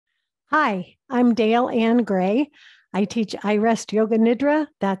Hi, I'm Dale Ann Gray. I teach iRest Yoga Nidra.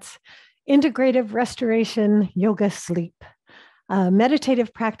 That's integrative restoration yoga sleep, a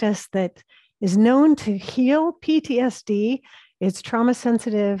meditative practice that is known to heal PTSD. It's trauma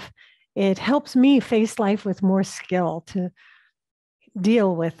sensitive. It helps me face life with more skill to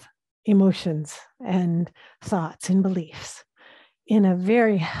deal with emotions and thoughts and beliefs in a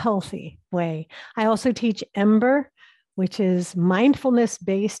very healthy way. I also teach Ember, which is mindfulness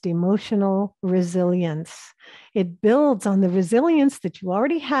based emotional resilience. It builds on the resilience that you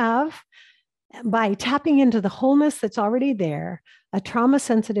already have by tapping into the wholeness that's already there, a trauma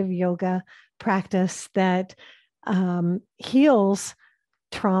sensitive yoga practice that heals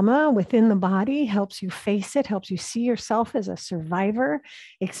trauma within the body, helps you face it, helps you see yourself as a survivor,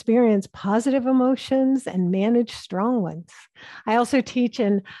 experience positive emotions, and manage strong ones. I also teach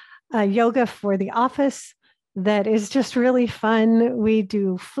in yoga for the office that is just really fun. We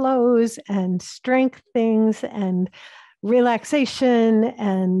do flows and strength things and relaxation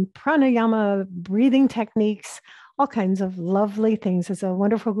and pranayama breathing techniques, all kinds of lovely things. It's a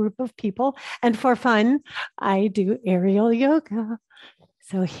wonderful group of people. And for fun, I do aerial yoga.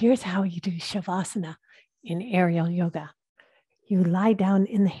 So here's how you do Shavasana in aerial yoga. You lie down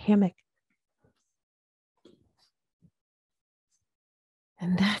in the hammock.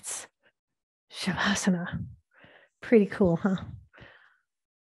 And that's Shavasana. Pretty cool, huh?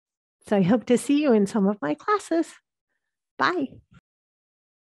 So I hope to see you in some of my classes. Bye.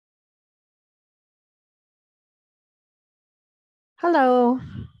 Hello,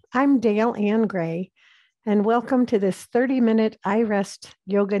 I'm Dale Ann Gray, and welcome to this 30-minute iRest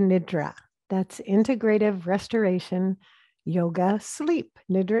Yoga Nidra. That's integrative restoration yoga sleep.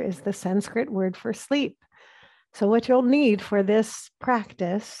 Nidra is the Sanskrit word for sleep. So what you'll need for this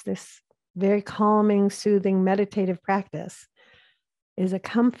practice, this very calming, soothing, meditative practice, is a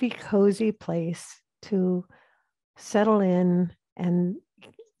comfy, cozy place to settle in and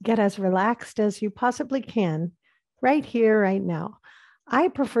get as relaxed as you possibly can right here, right now. I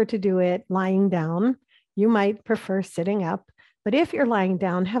prefer to do it lying down. You might prefer sitting up, but if you're lying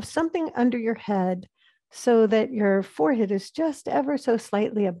down, have something under your head so that your forehead is just ever so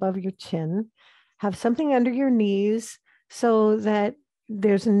slightly above your chin. Have something under your knees so that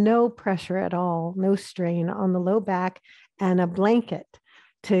there's no pressure at all, no strain on the low back, and a blanket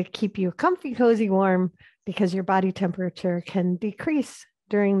to keep you comfy, cozy, warm, because your body temperature can decrease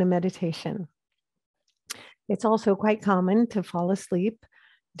during the meditation. It's also quite common to fall asleep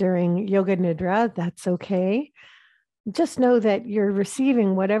during yoga nidra. That's okay. Just know that you're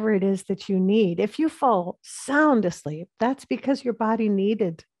receiving whatever it is that you need. If you fall sound asleep, that's because your body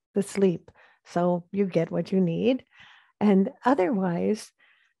needed the sleep. So you get what you need. And otherwise,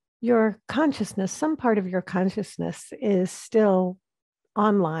 your consciousness, some part of your consciousness is still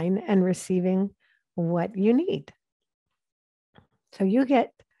online and receiving what you need. So you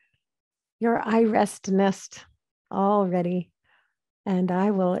get your iRest nest all ready. And I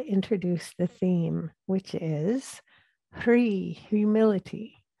will introduce the theme, which is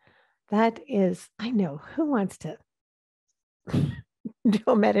humility. That is, I know, who wants to do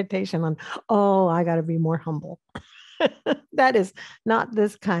a meditation on, oh, I got to be more humble. That is not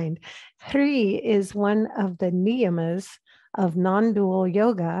this kind. Hri is one of the niyamas of non-dual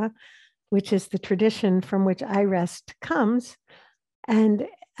yoga, which is the tradition from which iRest comes. And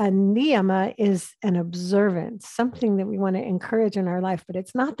a niyama is an observance, something that we want to encourage in our life, but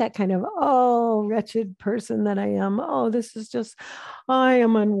it's not that kind of, oh, wretched person that I am. Oh, this is just, I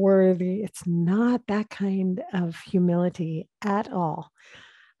am unworthy. It's not that kind of humility at all.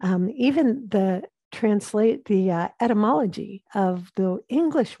 Even the etymology of the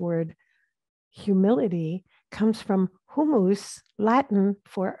English word humility comes from humus, Latin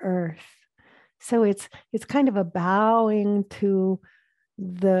for earth. So it's kind of a bowing to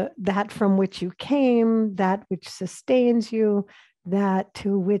that from which you came, that which sustains you, that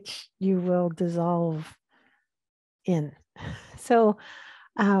to which you will dissolve in. So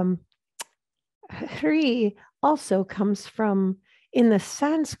Hri also comes from, in the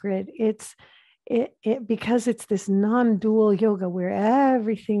Sanskrit, because it's this non-dual yoga where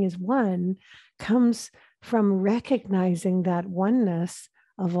everything is one, comes from recognizing that oneness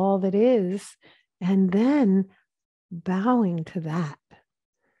of all that is, and then bowing to that.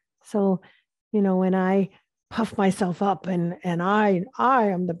 So, when I puff myself up and I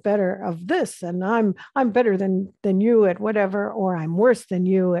am the better of this, and I'm better than you at whatever, or I'm worse than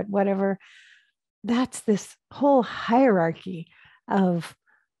you at whatever, that's this whole hierarchy of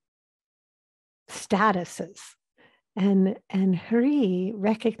statuses. And Hri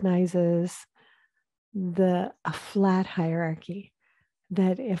recognizes a flat hierarchy,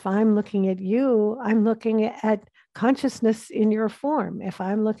 that if I'm looking at you, I'm looking at consciousness in your form. If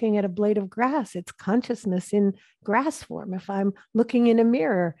I'm looking at a blade of grass, it's consciousness in grass form. If I'm looking in a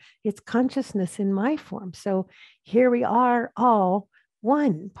mirror, it's consciousness in my form. So here we are, all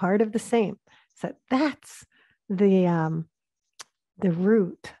one, part of the same. So that's the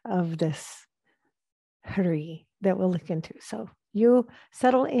root of this hurry that we'll look into. So you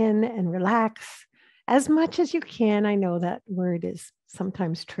settle in and relax as much as you can. I know that word is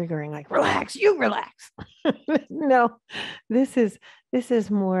sometimes triggering, like relax, you relax. No, this is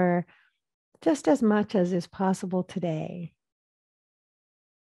more just as much as is possible today.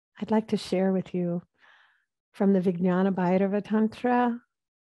 I'd like to share with you from the Vijnana Bhairava Tantra,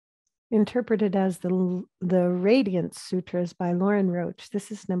 interpreted as the Radiance Sutras by Lauren Roach.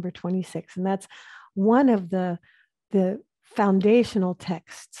 This is number 26, and that's one of the foundational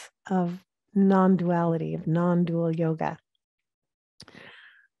texts of non-duality, of non-dual yoga.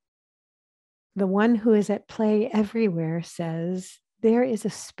 The one who is at play everywhere says, there is a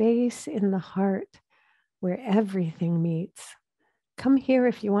space in the heart where everything meets. Come here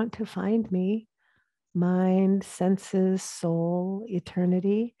if you want to find me. Mind, senses, soul,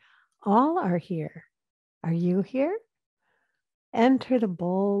 eternity, all are here. Are you here? Enter the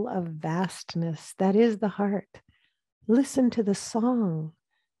bowl of vastness that is the heart. Listen to the song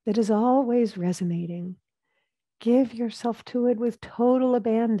that is always resonating. Give yourself to it with total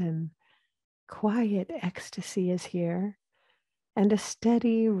abandon. Quiet ecstasy is here, and a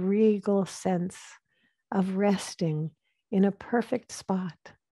steady, regal sense of resting in a perfect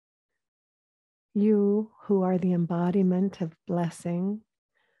spot. You who are the embodiment of blessing,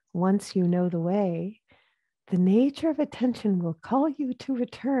 once you know the way, the nature of attention will call you to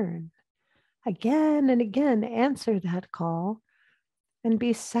return. Again and again, answer that call and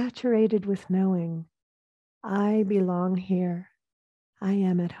be saturated with knowing, I belong here. I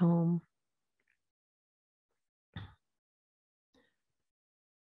am at home.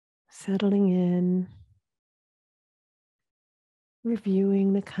 Settling in,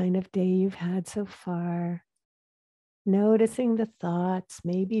 reviewing the kind of day you've had so far, noticing the thoughts,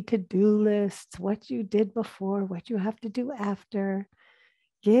 maybe to-do lists, what you did before, what you have to do after.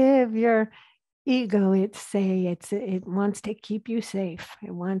 Give your ego its say. It wants to keep you safe. It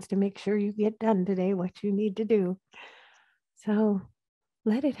wants to make sure you get done today what you need to do. So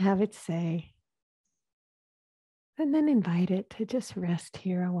let it have its say. And then invite it to just rest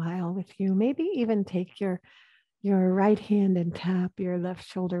here a while with you. Maybe even take your right hand and tap your left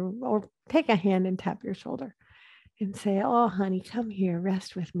shoulder, or take a hand and tap your shoulder and say, oh, honey, come here,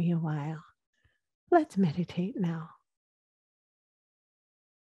 rest with me a while. Let's meditate now.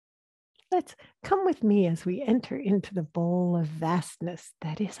 Let's come with me as we enter into the bowl of vastness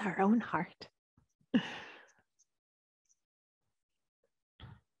that is our own heart.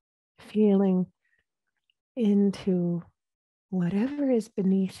 Feeling into whatever is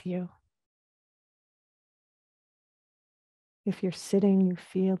beneath you. If you're sitting, you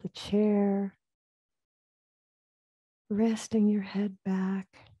feel the chair, resting your head back.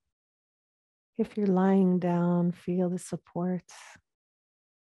 If you're lying down, feel the supports.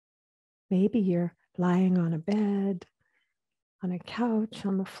 Maybe you're lying on a bed, on a couch,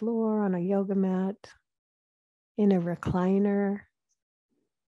 on the floor, on a yoga mat, in a recliner,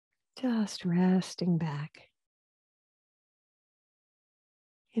 just resting back.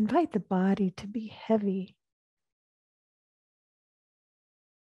 Invite the body to be heavy.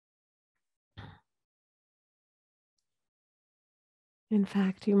 In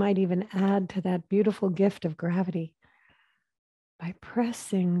fact, you might even add to that beautiful gift of gravity by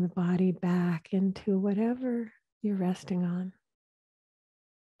pressing the body back into whatever you're resting on.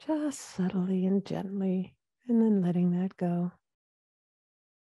 Just subtly and gently, and then letting that go.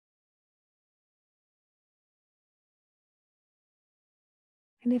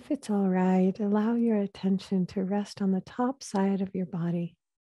 And if it's all right, allow your attention to rest on the top side of your body.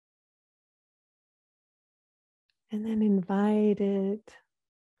 And then invite it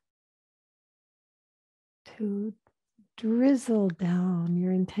to drizzle down,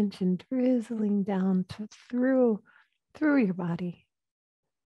 your intention drizzling down through your body.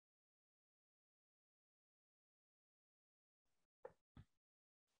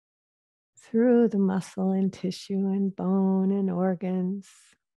 Through the muscle and tissue and bone and organs,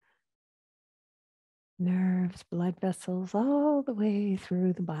 nerves, blood vessels, all the way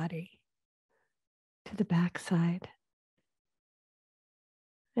through the body to the backside.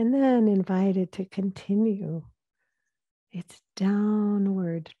 And then invite it to continue its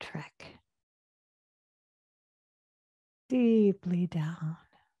downward trek, deeply down.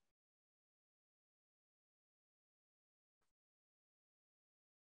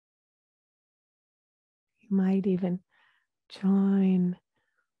 You might even join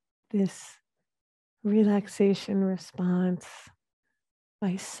this relaxation response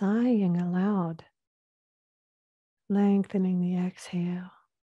by sighing aloud, lengthening the exhale.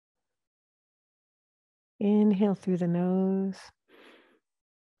 Inhale through the nose.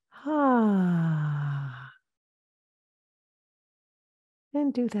 Ah.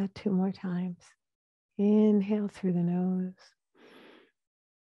 And do that 2 more times. Inhale through the nose.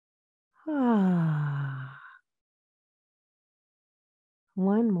 Ah.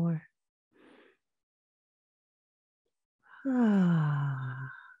 One more.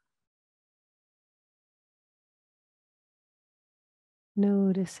 Ah.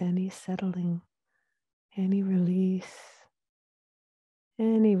 Notice any settling, any release,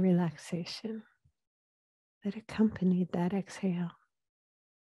 any relaxation that accompanied that exhale.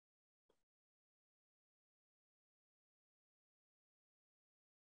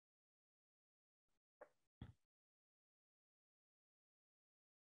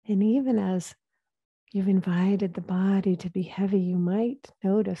 And even as you've invited the body to be heavy, you might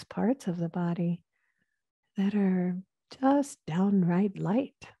notice parts of the body that are just downright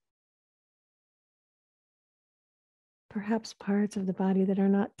light. Perhaps parts of the body that are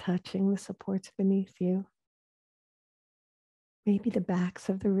not touching the supports beneath you. Maybe the backs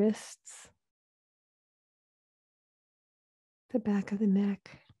of the wrists, the back of the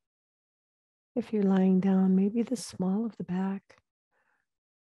neck. If you're lying down, maybe the small of the back,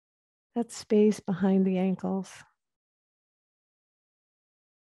 that space behind the ankles.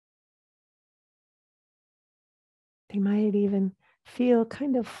 They might even feel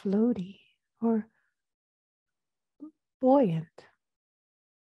kind of floaty or buoyant.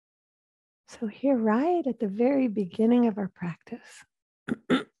 So here, right at the very beginning of our practice,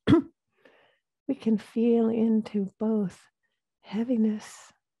 we can feel into both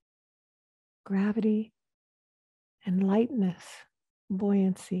heaviness, gravity, and lightness,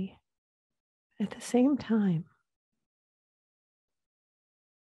 buoyancy at the same time.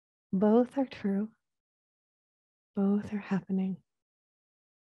 Both are true. Both are happening.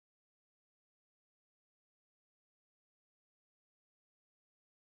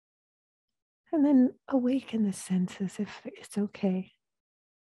 And then awaken the senses if it's okay.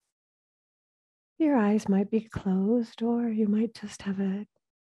 Your eyes might be closed, or you might just have a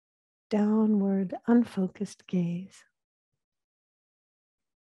downward, unfocused gaze.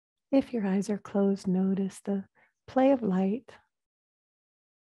 If your eyes are closed, notice the play of light,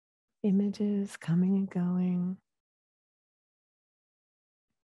 images coming and going.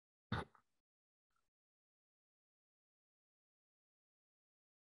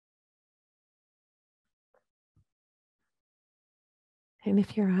 And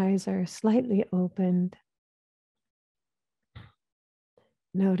if your eyes are slightly opened,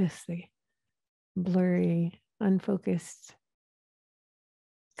 notice the blurry, unfocused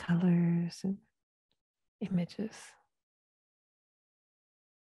colors and images.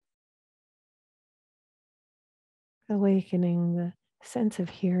 Awakening the sense of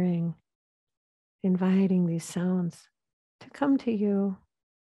hearing, inviting these sounds to come to you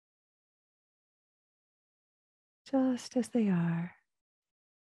just as they are.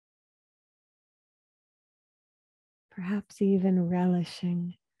 Perhaps even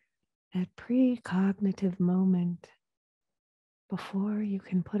relishing that precognitive moment before you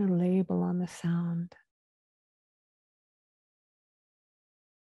can put a label on the sound.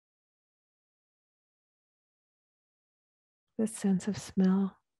 The sense of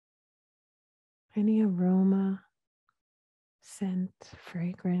smell, any aroma, scent,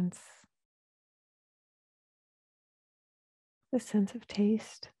 fragrance, the sense of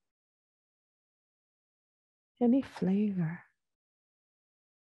taste, any flavor.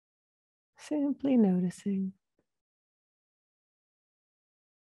 Simply noticing.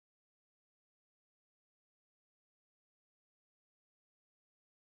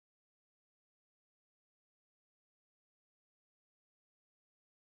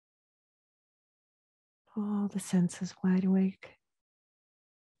 All the senses wide awake.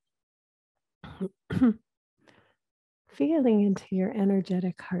 Feeling into your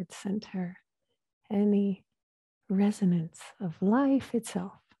energetic heart center, any resonance of life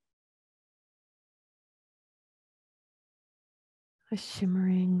itself. A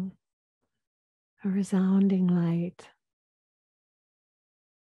shimmering, a resounding light.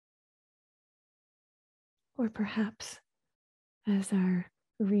 Or perhaps, as our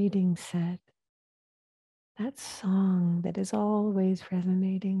reading said, that song that is always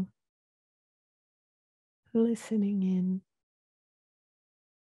resonating, listening in.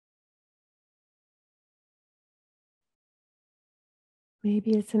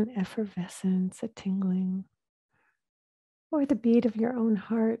 Maybe it's an effervescence, a tingling, or the beat of your own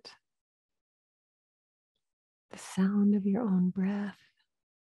heart, the sound of your own breath,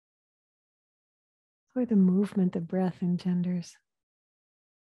 or the movement the breath engenders.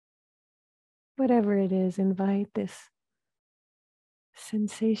 Whatever it is, invite this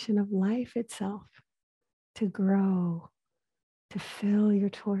sensation of life itself to grow, to fill your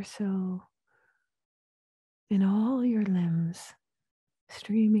torso and all your limbs,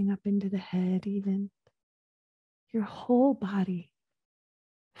 streaming up into the head, even your whole body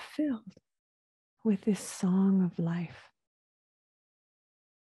filled with this song of life.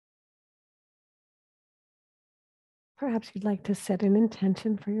 Perhaps you'd like to set an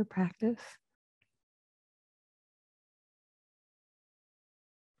intention for your practice.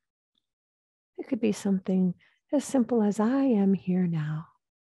 It could be something as simple as I am here now.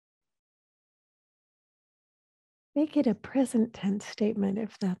 Make it a present tense statement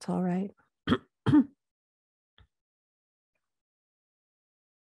if that's all right.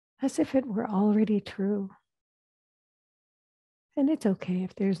 As if it were already true. And it's okay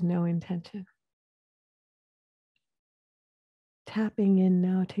if there's no intention. Tapping in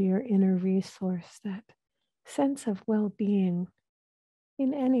now to your inner resource, that sense of well-being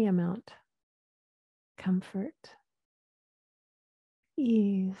in any amount. Comfort,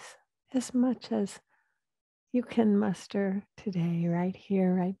 ease, as much as you can muster today, right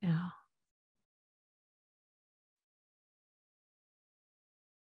here, right now.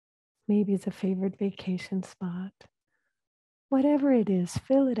 Maybe it's a favorite vacation spot. Whatever it is,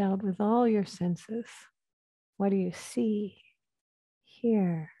 fill it out with all your senses. What do you see,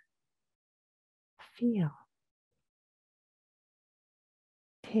 hear, feel,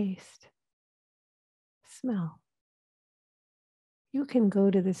 taste, smell? You can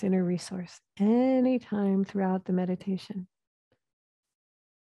go to this inner resource anytime throughout the meditation.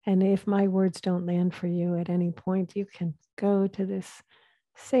 And if my words don't land for you at any point, you can go to this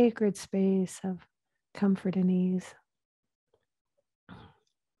sacred space of comfort and ease.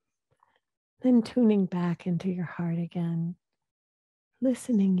 Then tuning back into your heart again,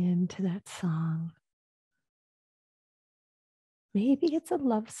 listening in to that song. Maybe it's a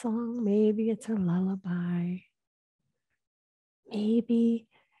love song, maybe it's a lullaby, maybe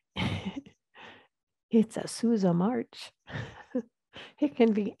it's a Sousa march. It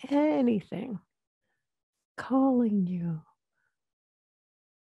can be anything calling you,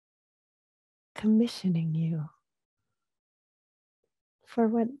 commissioning you for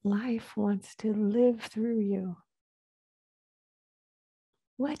what life wants to live through you.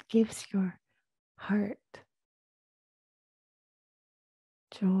 What gives your heart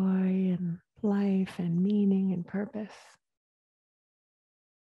joy and life and meaning and purpose?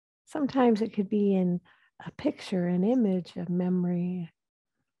 Sometimes it could be in a picture, an image, a memory,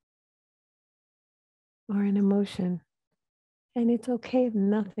 or an emotion. And it's okay if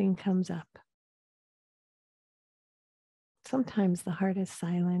nothing comes up. Sometimes the heart is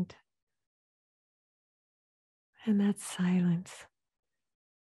silent. And that silence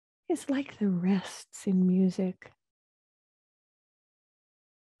is like the rests in music.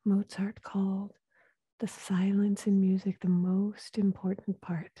 Mozart called the silence in music the most important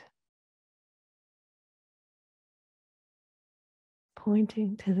part,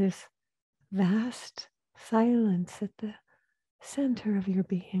 pointing to this vast silence at the center of your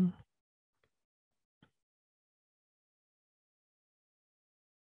being.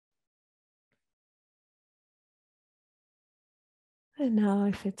 And now,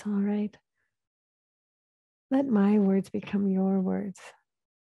 if it's all right, let my words become your words.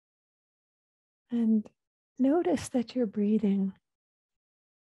 And notice that you're breathing.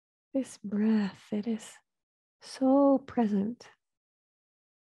 This breath, it is so present.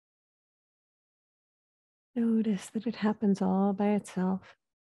 Notice that it happens all by itself,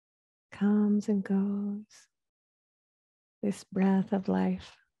 comes and goes. This breath of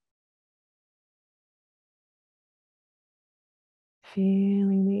life.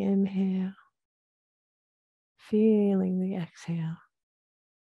 Feeling the inhale, feeling the exhale.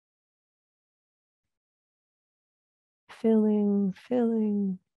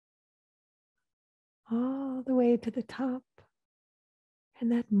 Filling all the way to the top.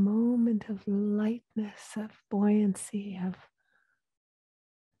 And that moment of lightness, of buoyancy, of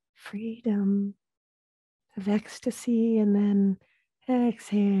freedom, of ecstasy, and then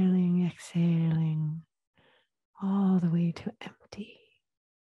exhaling, all the way to empty,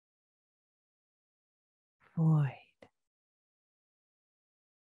 void,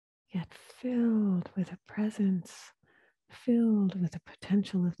 yet filled with a presence, filled with the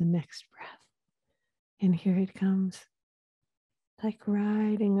potential of the next breath. And here it comes. like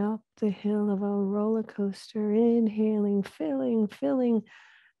riding up the hill of a roller coaster, inhaling, filling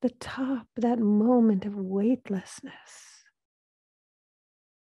the top, that moment of weightlessness,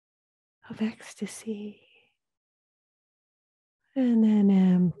 of ecstasy. And then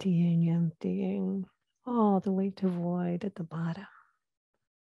emptying all the way to void at the bottom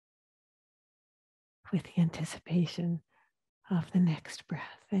with the anticipation of the next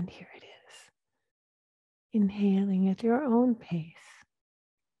breath. And here it is. Inhaling at your own pace,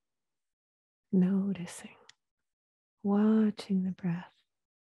 noticing, watching the breath,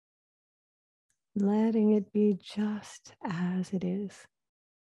 letting it be just as it is,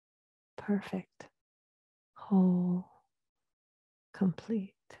 perfect, whole,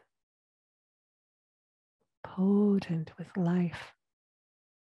 complete, potent with life.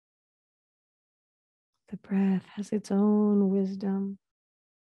 The breath has its own wisdom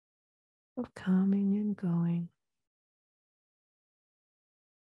of coming and going.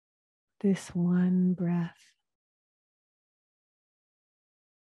 This one breath.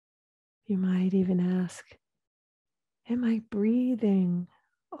 You might even ask, am I breathing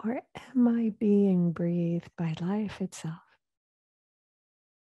or am I being breathed by life itself?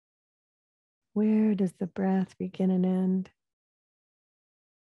 Where does the breath begin and end?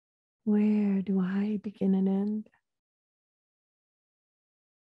 Where do I begin and end?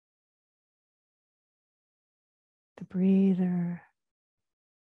 The breather,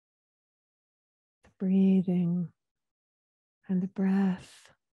 the breathing, and the breath,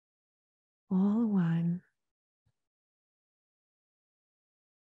 all one.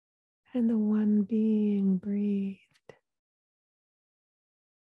 And the one being breathed,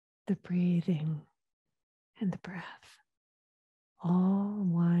 the breathing and the breath, all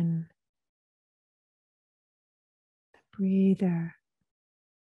one. The breather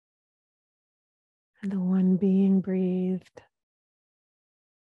and the one being breathed,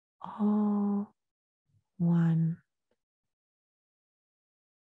 all one.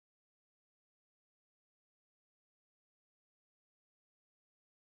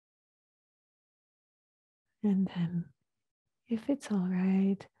 And then, if it's all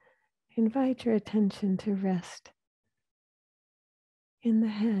right, invite your attention to rest in the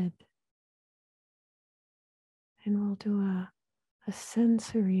head. And we'll do a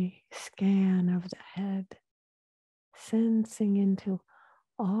sensory scan of the head, sensing into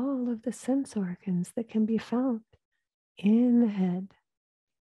all of the sense organs that can be found in the head.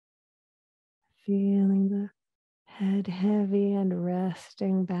 Feeling the head heavy and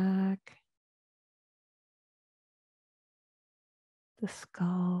resting back. The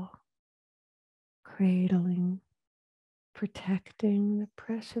skull cradling, protecting the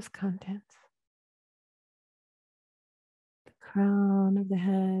precious contents. The crown of the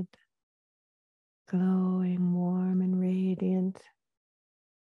head glowing warm and radiant.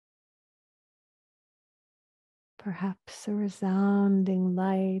 Perhaps a resounding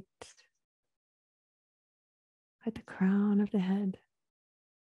light at the crown of the head.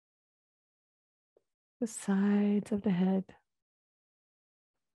 The sides of the head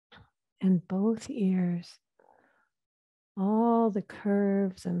and both ears. All the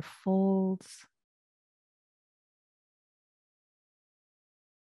curves and folds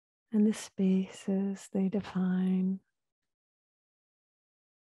and the spaces they define,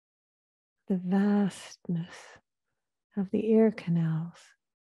 the vastness of the ear canals,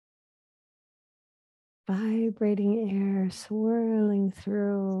 vibrating air swirling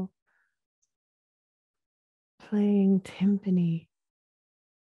through, playing timpani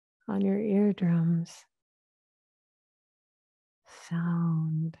on your eardrums,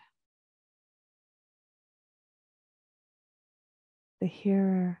 sound, the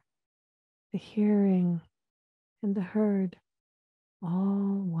hearer, the hearing, and the heard, all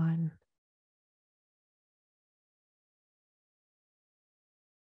one.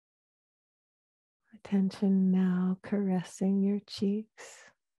 Attention now caressing your cheeks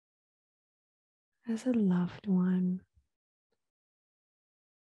as a loved one.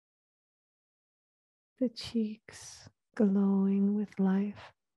 The cheeks glowing with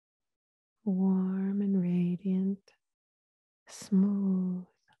life, warm and radiant, smooth,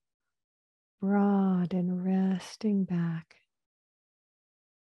 broad and resting back.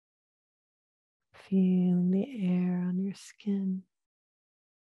 Feeling the air on your skin,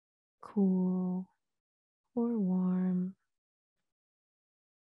 cool or warm.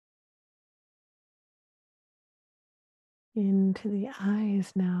 Into the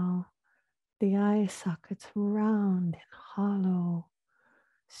eyes now, the eye sockets round and hollow,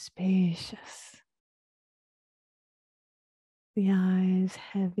 spacious. The eyes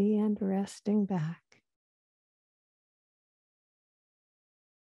heavy and resting back.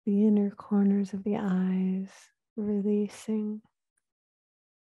 the inner corners of the eyes, releasing,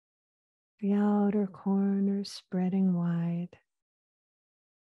 the outer corners spreading wide.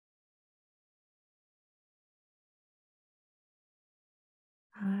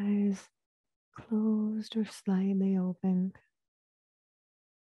 Eyes closed or slightly opened.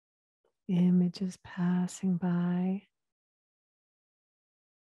 Images passing by.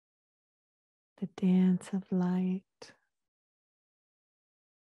 The dance of light.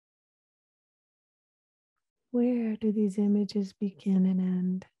 Where do these images begin and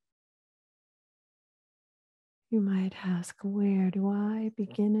end? You might ask, where do I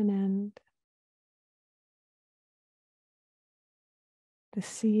begin and end? The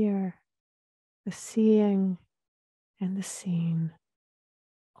seer, the seeing, and the seen,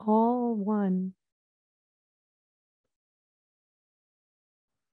 all one.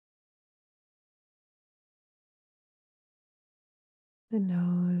 The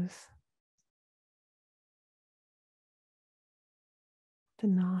nose, the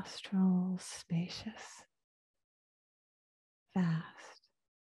nostrils, spacious, vast,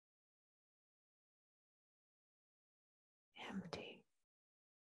 empty.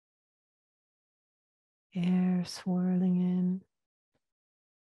 Air swirling in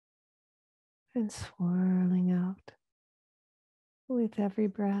and swirling out with every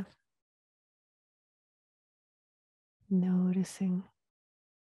breath. Noticing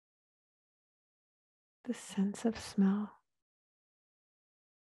the sense of smell,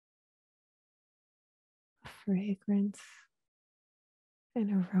 fragrance,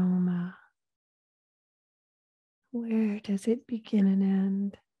 and aroma. Where does it begin and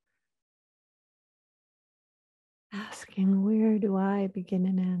end? Asking, where do I begin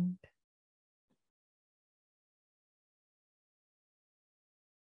and end?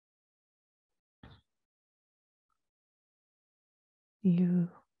 You,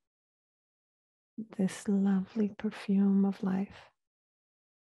 this lovely perfume of life.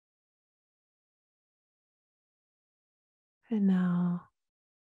 And now,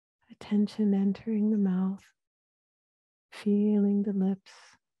 attention entering the mouth, feeling the lips,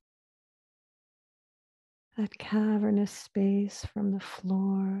 that cavernous space from the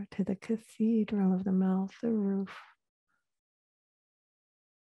floor to the cathedral of the mouth, the roof.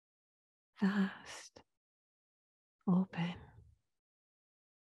 Vast, open,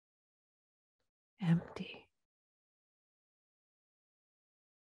 empty,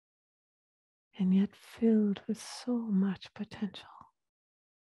 and yet filled with so much potential.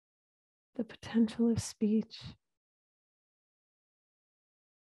 The potential of speech,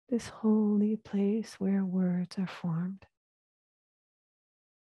 this holy place where words are formed.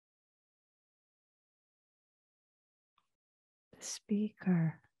 The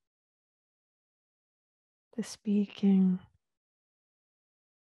speaker, the speaking,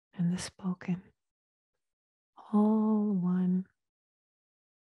 and the spoken, all one.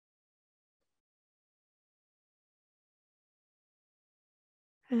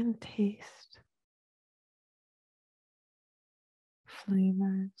 And taste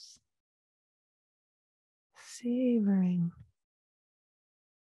flavors, savoring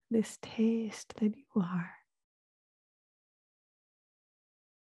this taste that you are.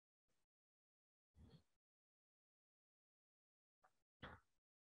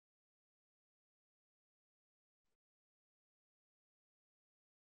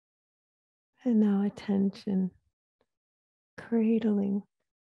 And now attention cradling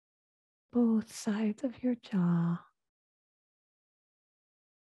both sides of your jaw.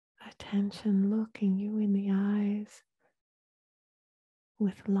 Attention looking you in the eyes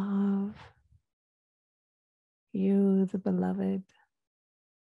with love. You, the beloved.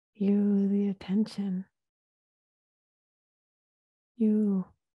 You, the attention. You,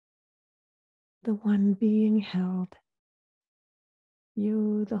 the one being held.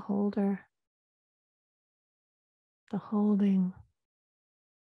 You, the holder. The holding.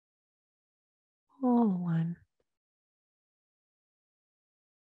 All one.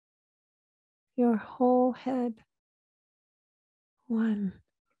 Your whole head. One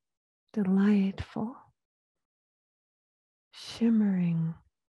delightful, shimmering,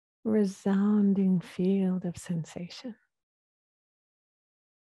 resounding field of sensation.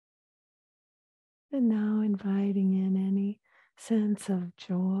 And now inviting in any sense of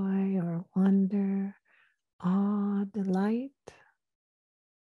joy or wonder, awe, delight,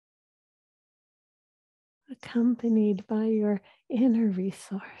 accompanied by your inner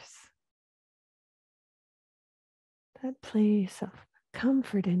resource. That place of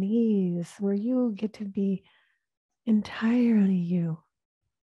comfort and ease where you get to be entirely you.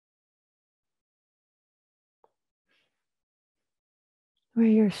 where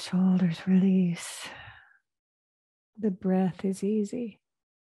your shoulders release. The breath is easy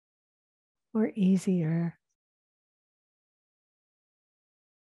or easier.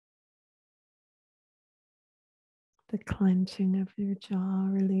 The clenching of your jaw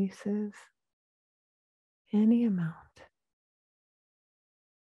releases any amount.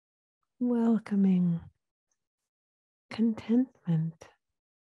 Welcoming contentment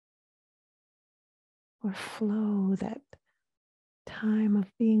or flow, that time of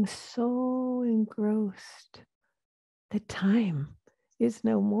being so engrossed that time is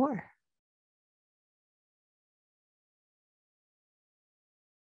no more.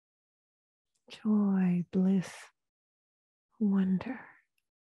 Joy, bliss, wonder.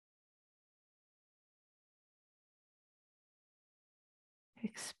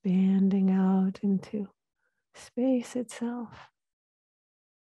 Expanding out into space itself.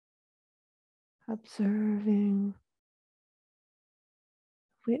 Observing,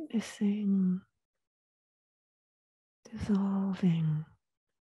 witnessing, dissolving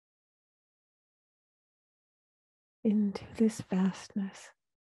into this vastness.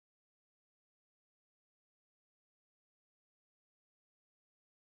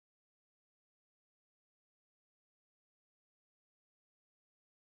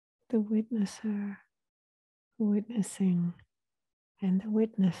 The witnesser, witnessing, and the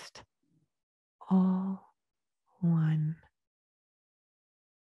witnessed, all one.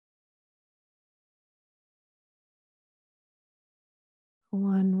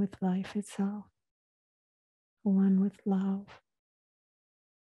 One with life itself, one with love.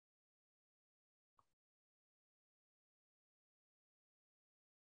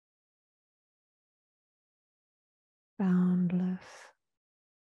 Boundless,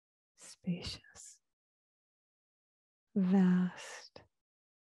 spacious, vast,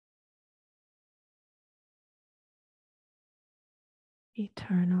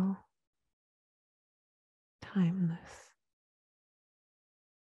 eternal, timeless,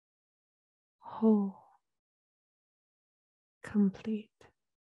 whole, complete,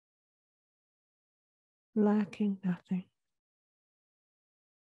 lacking nothing,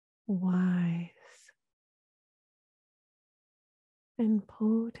 wise, and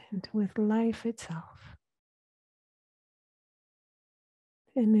potent with life itself.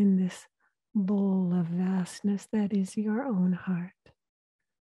 And in this bowl of vastness that is your own heart,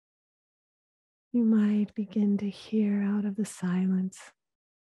 you might begin to hear out of the silence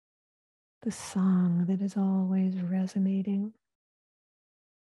the song that is always resonating,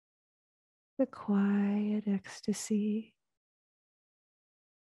 the quiet ecstasy,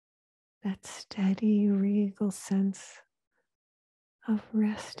 that steady, regal sense of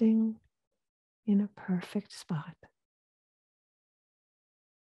resting in a perfect spot,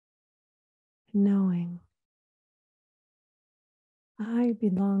 knowing I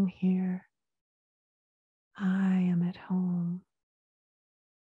belong here, I am at home,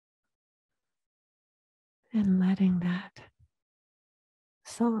 and letting that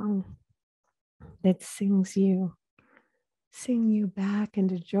song that sing you back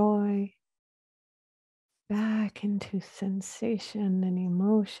into joy, back into sensation and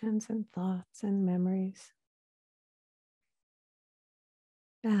emotions and thoughts and memories,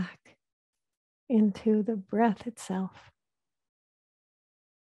 back into the breath itself,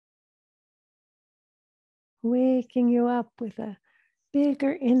 waking you up with a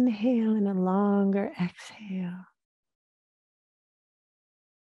bigger inhale and a longer exhale.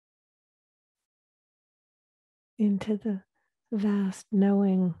 Into the vast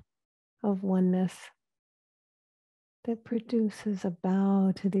knowing of oneness that produces a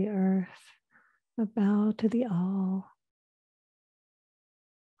bow to the earth, a bow to the all,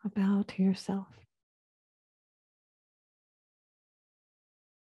 a bow to yourself.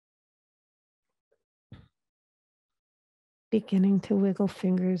 Beginning to wiggle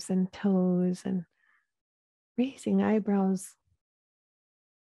fingers and toes and raising eyebrows.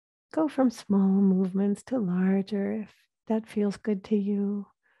 Go from small movements to larger if that feels good to you.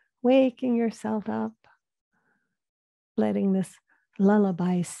 Waking yourself up, letting this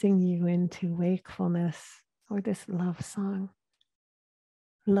lullaby sing you into wakefulness, or this love song.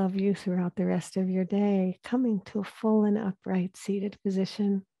 Love you throughout the rest of your day, coming to a full and upright seated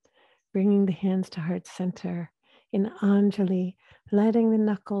position, bringing the hands to heart center in Anjali, letting the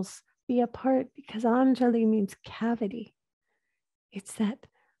knuckles be apart because Anjali means cavity. It's that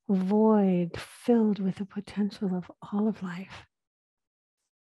void filled with the potential of all of life.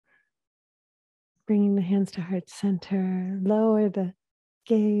 Bringing the hands to heart center, lower the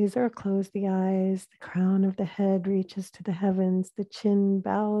gaze or close the eyes. The crown of the head reaches to the heavens. The chin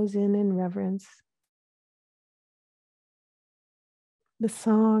bows in reverence. The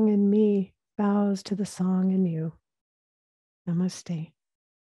song in me bows to the song in you. Namaste.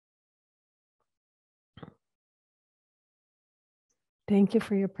 Thank you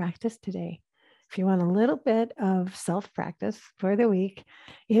for your practice today. If you want a little bit of self-practice for the week,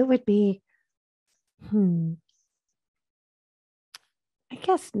 it would be, I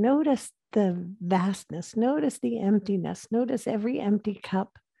guess, notice the vastness, notice the emptiness, notice every empty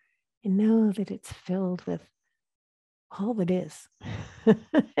cup, and know that it's filled with all that is.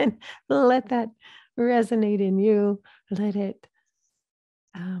 And let that resonate in you. Let it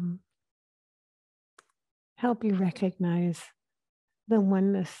help you recognize the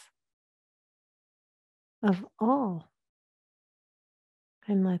oneness of all.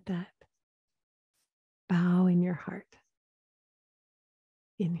 And let that bow in your heart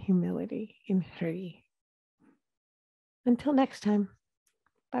in humility, in Hari. Until next time,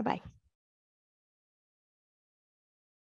 bye-bye.